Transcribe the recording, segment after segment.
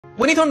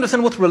We need to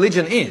understand what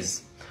religion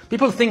is.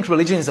 People think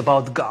religion is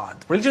about God.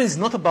 Religion is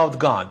not about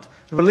God.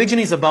 Religion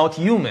is about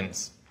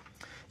humans.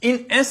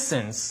 In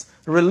essence,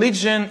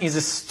 religion is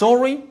a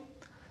story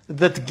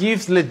that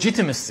gives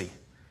legitimacy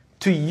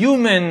to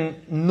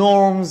human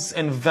norms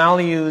and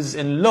values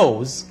and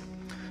laws,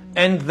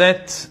 and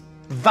that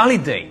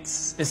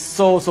validates a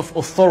source of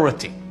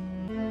authority.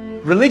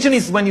 Religion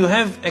is when you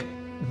have a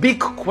big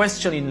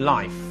question in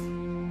life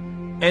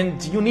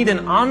and you need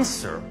an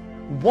answer.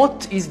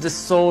 What is the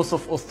source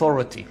of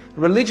authority?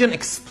 Religion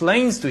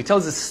explains to you, it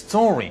tells a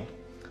story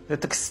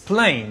that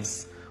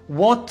explains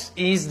what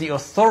is the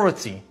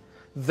authority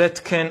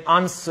that can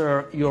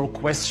answer your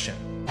question.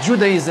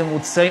 Judaism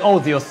would say, oh,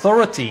 the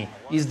authority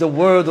is the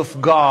word of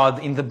God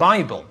in the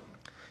Bible.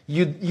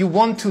 You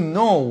want to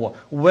know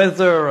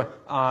whether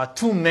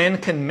two men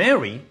can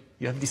marry.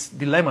 You have this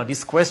dilemma,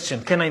 this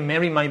question, can I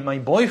marry my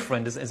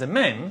boyfriend as a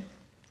man?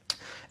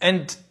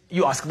 And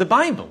you ask the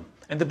Bible.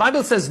 And the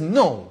Bible says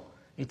no,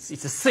 it's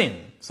a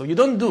sin, so you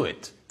don't do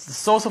it. It's the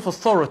source of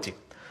authority.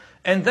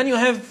 And then you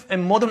have a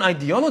modern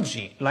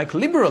ideology like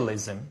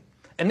liberalism,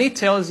 and it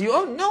tells you,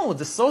 oh no,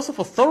 the source of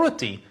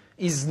authority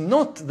is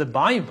not the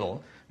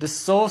Bible. The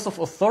source of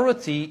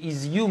authority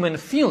is human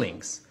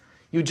feelings.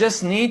 You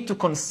just need to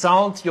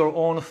consult your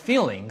own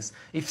feelings.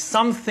 If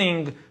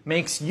something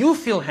makes you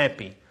feel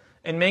happy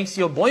and makes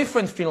your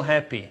boyfriend feel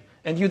happy,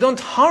 and you don't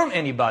harm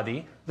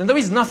anybody, then there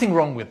is nothing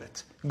wrong with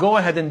it. Go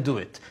ahead and do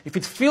it. If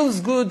it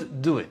feels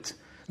good, do it.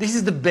 This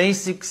is the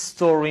basic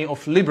story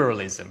of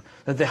liberalism,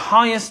 that the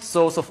highest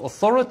source of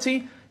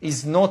authority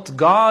is not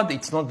God,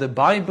 it's not the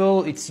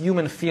Bible, it's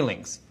human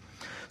feelings.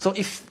 So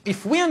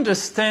if we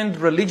understand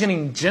religion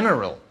in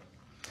general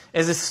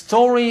as a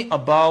story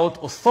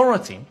about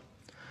authority,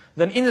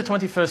 then in the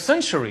 21st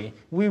century,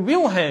 we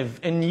will have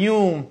a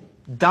new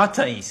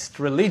Dataist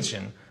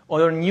religion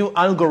or a new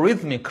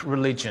algorithmic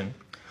religion,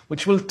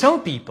 which will tell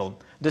people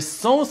the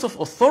source of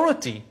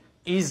authority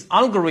is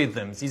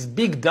algorithms, is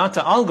big data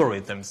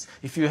algorithms.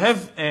 If you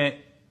have a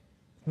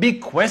big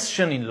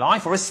question in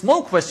life or a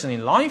small question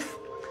in life,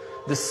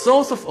 the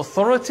source of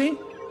authority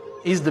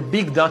is the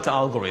big data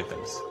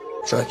algorithms.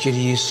 So actually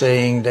you're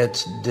saying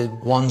that the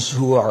ones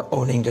who are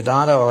owning the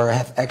data or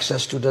have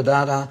access to the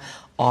data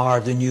are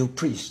the new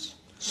priests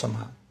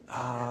somehow?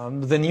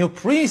 The new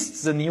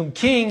priests, the new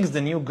kings, the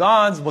new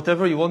gods,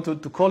 whatever you want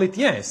to call it,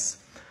 yes.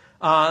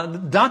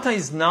 Data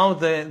is now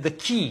the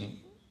key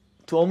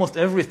to almost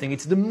everything.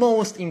 It's the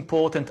most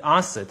important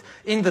asset.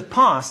 In the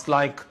past,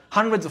 like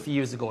hundreds of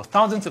years ago,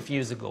 thousands of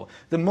years ago,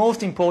 the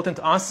most important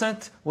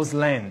asset was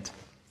land.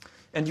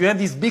 And you had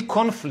these big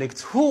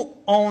conflicts. Who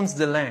owns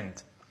the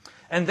land?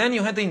 And then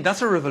you had the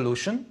Industrial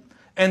Revolution,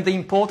 and the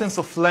importance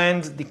of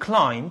land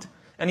declined.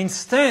 And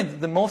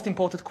instead, the most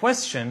important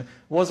question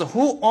was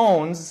who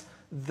owns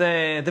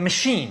the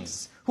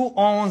machines? Who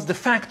owns the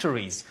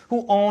factories?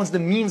 Who owns the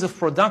means of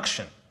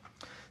production?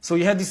 So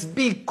you had these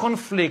big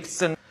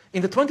conflicts. And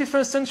in the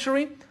 21st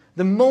century,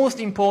 the most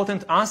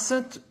important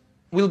asset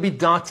will be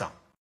data.